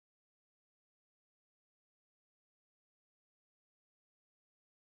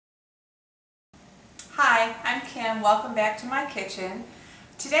Hi, I'm Kim. Welcome back to my kitchen.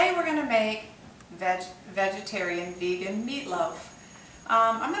 Today we're going to make vegetarian vegan meatloaf.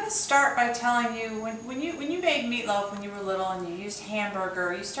 I'm going to start by telling you when you made meatloaf when you were little and you used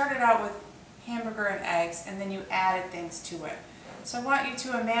hamburger, you started out with hamburger and eggs and then you added things to it. So I want you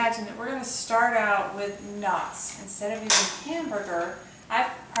to imagine that we're going to start out with nuts. Instead of using hamburger, I've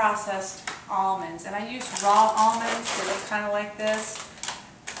processed almonds, and I used raw almonds. They look kind of like this.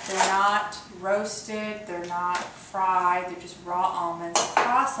 They're not roasted, they're not fried, they're just raw almonds. I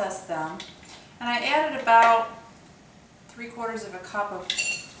processed them, and I added about 3/4 of a cup of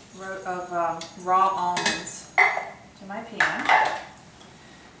raw almonds to my pan.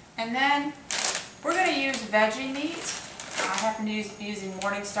 And then we're going to use veggie meat. I happen to be using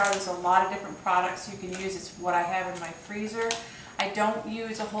Morningstar. There's a lot of different products you can use. It's what I have in my freezer. I don't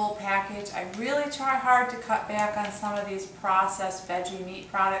use a whole package. I really try hard to cut back on some of these processed veggie meat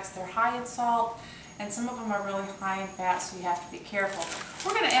products. They're high in salt and some of them are really high in fat, so you have to be careful.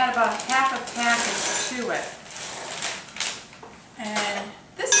 We're going to add about half a package to it. And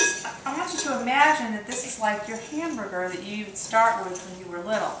this is, I want you to imagine that this is like your hamburger that you would start with when you were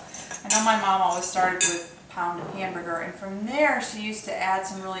little. I know my mom always started with a pound of hamburger, and from there she used to add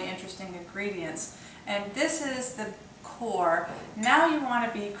some really interesting ingredients. And this is the core. Now you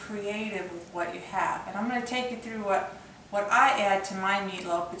want to be creative with what you have, and I'm going to take you through what I add to my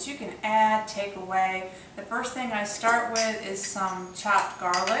meatloaf, but you can add, take away. The first thing I start with is some chopped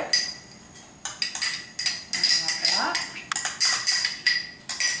garlic.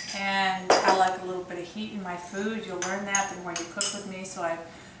 And I like a little bit of heat in my food. You'll learn that the more you cook with me. So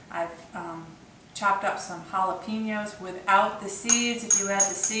I've chopped up some jalapenos without the seeds. If you add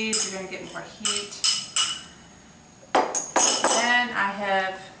the seeds, you're going to get more heat. Then I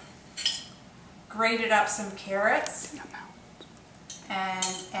have grated up some carrots and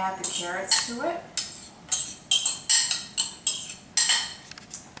add the carrots to it.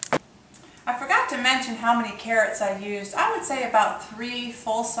 I forgot to mention how many carrots I used. I would say about 3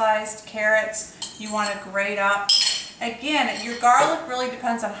 full-sized carrots you want to grate up. Again, your garlic really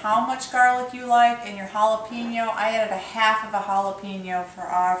depends on how much garlic you like, and your jalapeno. I added a half of a jalapeno for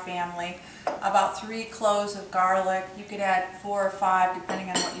our family. About 3 cloves of garlic. You could add 4 or 5 depending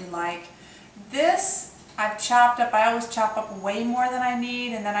on what you like. This I've chopped up. I always chop up way more than I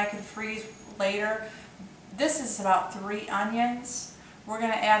need and then I can freeze later. This is about 3 onions. We're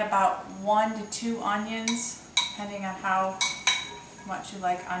going to add about 1 to 2 onions depending on how much you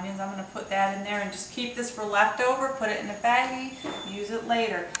like onions. I'm going to put that in there and just keep this for leftover. Put it in a baggie. Use it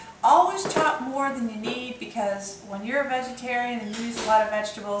later. Always chop more than you need, because when you're a vegetarian and you use a lot of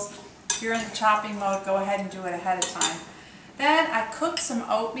vegetables, if you're in the chopping mode, go ahead and do it ahead of time. Then I cooked some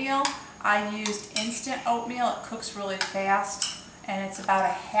oatmeal. I used instant oatmeal. It cooks really fast, and it's about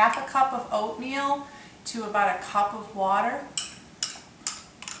a half a cup of oatmeal to about a cup of water.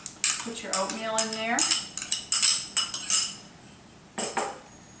 Put your oatmeal in there.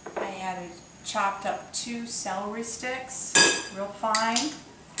 I added chopped up 2 celery sticks, real fine.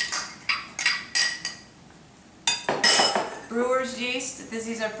 Brewer's yeast.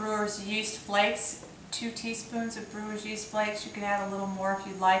 These are brewer's yeast flakes. 2 teaspoons of brewer's yeast flakes. You can add a little more if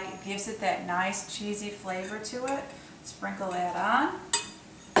you'd like. It gives it that nice cheesy flavor to it. Sprinkle that on.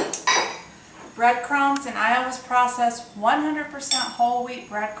 Breadcrumbs, and I always process 100% whole wheat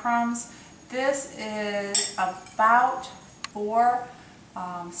breadcrumbs. This is about 4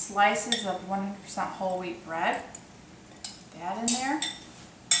 slices of 100% whole wheat bread. Put that in there.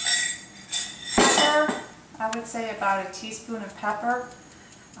 Pepper. I would say about a teaspoon of pepper.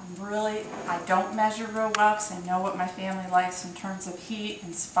 I don't measure real well because I know what my family likes in terms of heat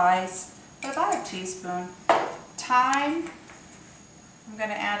and spice, but about a teaspoon. Thyme. I'm going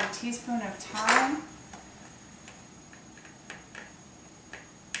to add a teaspoon of thyme.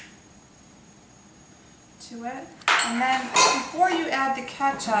 To it. And then before you add the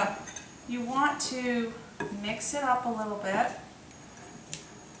ketchup, you want to mix it up a little bit.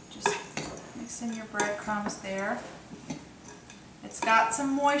 Just mix in your breadcrumbs there. It's got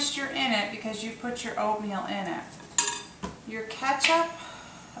some moisture in it because you put your oatmeal in it. Your ketchup,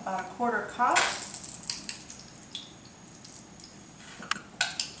 about a 1/4 cup.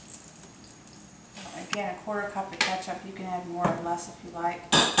 Again, a 1/4 cup of ketchup. You can add more or less if you like.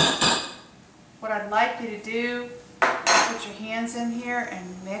 What I'd like you to do is put your hands in here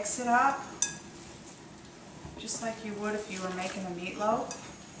and mix it up, just like you would if you were making a meatloaf.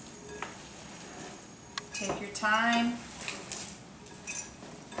 Take your time.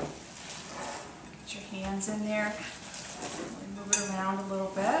 Get your hands in there. Move it around a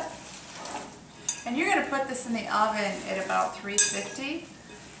little bit. And you're going to put this in the oven at about 350.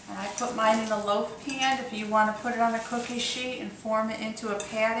 And I put mine in a loaf pan. If you want to put it on a cookie sheet and form it into a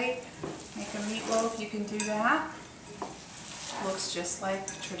patty, make a meatloaf, you can do that. Looks just like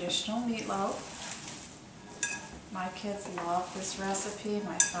traditional meatloaf. My kids love this recipe.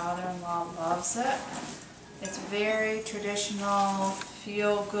 My father-in-law loves it. It's very traditional,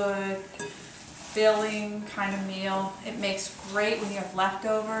 feel-good, filling kind of meal. It makes great when you have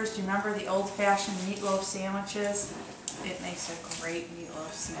leftovers. Do you remember the old-fashioned meatloaf sandwiches? It makes a great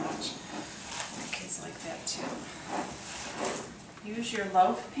meatloaf sandwich. My kids like that too. Use your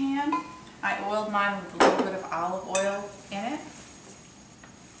loaf pan. I oiled mine with a little bit of olive oil in it.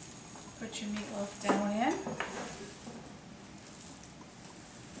 Put your meatloaf down in.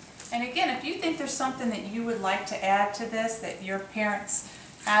 And again, if you think there's something that you would like to add to this that your parents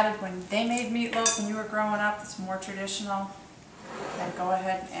added when they made meatloaf when you were growing up that's more traditional, then go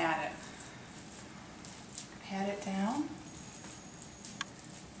ahead and add it. Pat it down.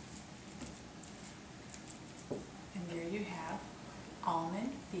 And there you have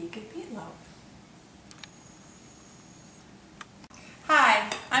almond vegan meatloaf. Hi,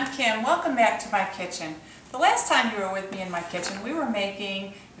 I'm Kim. Welcome back to my kitchen. The last time you were with me in my kitchen, we were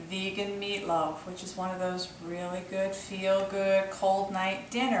making vegan meatloaf, which is one of those really good, feel-good, cold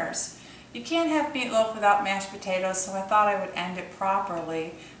night dinners. You can't have meatloaf without mashed potatoes, so I thought I would end it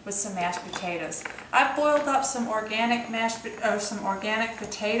properly with some mashed potatoes. I boiled up some organic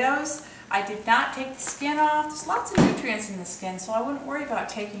potatoes. I did not take the skin off. There's lots of nutrients in the skin, so I wouldn't worry about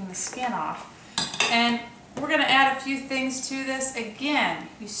taking the skin off. And we're going to add a few things to this. Again,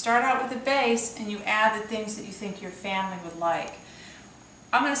 you start out with a base and you add the things that you think your family would like.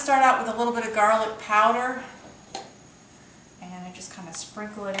 I'm going to start out with a little bit of garlic powder, and I just kind of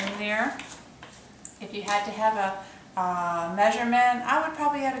sprinkle it in there. If you had to have a measurement, I would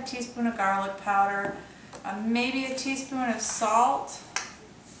probably add a teaspoon of garlic powder, maybe a teaspoon of salt,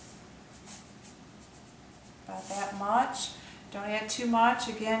 about that much. Don't add too much.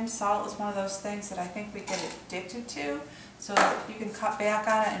 Again, salt is one of those things that I think we get addicted to, so you can cut back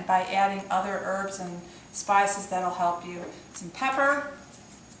on it, and by adding other herbs and spices, that'll help you. Some pepper.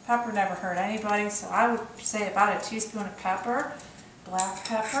 Pepper never hurt anybody, so I would say about a teaspoon of pepper, black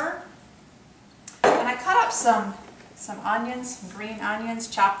pepper. And I cut up some onions, some green onions,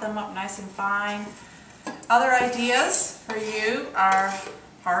 chop them up nice and fine. Other ideas for you are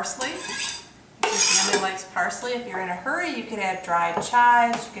parsley. Your family likes parsley. If you're in a hurry, you could add dried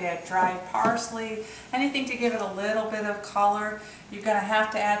chives, you could add dried parsley, anything to give it a little bit of color. You're going to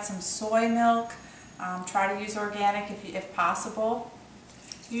have to add some soy milk. Try to use organic if possible.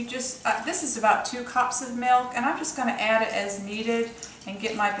 You just, this is about 2 cups of milk, and I'm just going to add it as needed and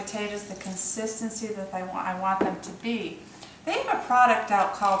get my potatoes the consistency that I want them to be. They have a product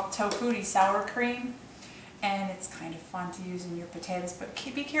out called tofutti sour cream, and it's kind of fun to use in your potatoes, but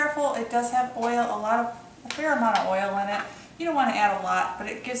be careful. It does have oil, a fair amount of oil in it. You don't want to add a lot, but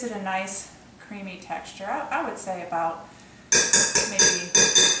it gives it a nice creamy texture. I would say about maybe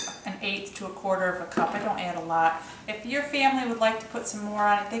 1/8 to 1/4 of a cup. I don't add a lot. If your family would like to put some more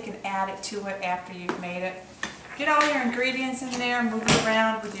on it, they can add it to it after you've made it. Get all your ingredients in there, move it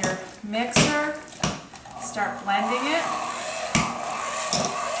around with your mixer, start blending it.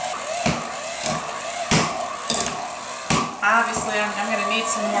 Obviously, I'm going to need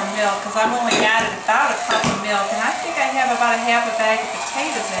some more milk because I've only added about a cup of milk, and I think I have about a half a bag of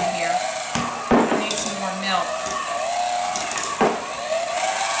potatoes in here. I need some more milk.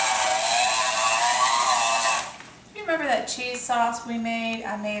 Remember that cheese sauce we made?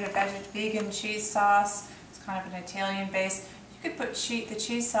 I made a vegan cheese sauce. It's kind of an Italian base. You could put the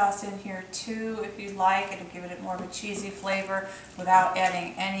cheese sauce in here too if you'd like. It'll give it more of a cheesy flavor without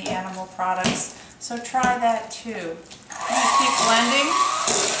adding any animal products. So try that too. I'm going to keep blending.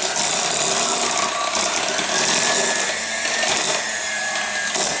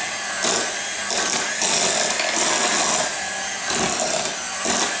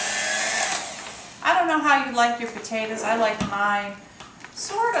 I don't know how you like your potatoes. I like mine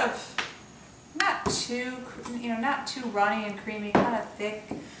sort of not too runny and creamy, kind of thick.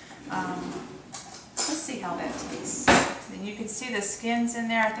 Let's see how that tastes. And you can see the skins in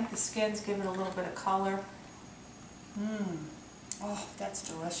there. I think the skins give it a little bit of color. Oh, that's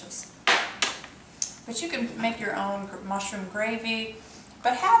delicious. But you can make your own mushroom gravy,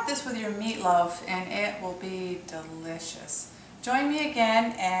 but have this with your meatloaf and it will be delicious. Join me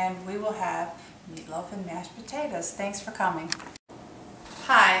again and we will have meatloaf and mashed potatoes. Thanks for coming.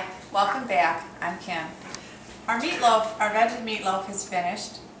 Hi, welcome back. I'm Kim. Our meatloaf, our veggie meatloaf is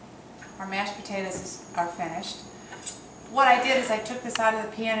finished. Our mashed potatoes are finished. What I did is I took this out of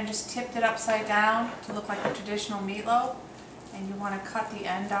the pan and just tipped it upside down to look like a traditional meatloaf. and you want to cut the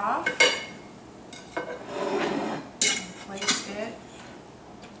end off and place it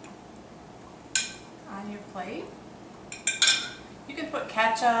on your plate. You can put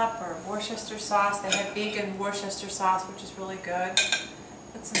ketchup or Worcester sauce. They have vegan Worcester sauce, which is really good.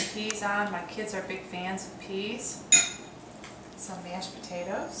 Put some peas on. My kids are big fans of peas. Some mashed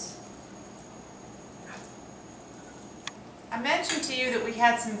potatoes. I mentioned to you that we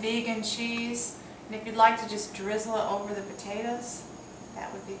had some vegan cheese, and if you'd like to just drizzle it over the potatoes,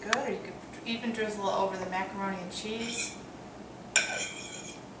 that would be good, or you could even drizzle it over the macaroni and cheese.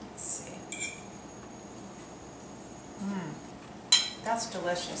 Let's see. That's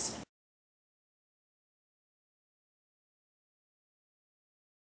delicious.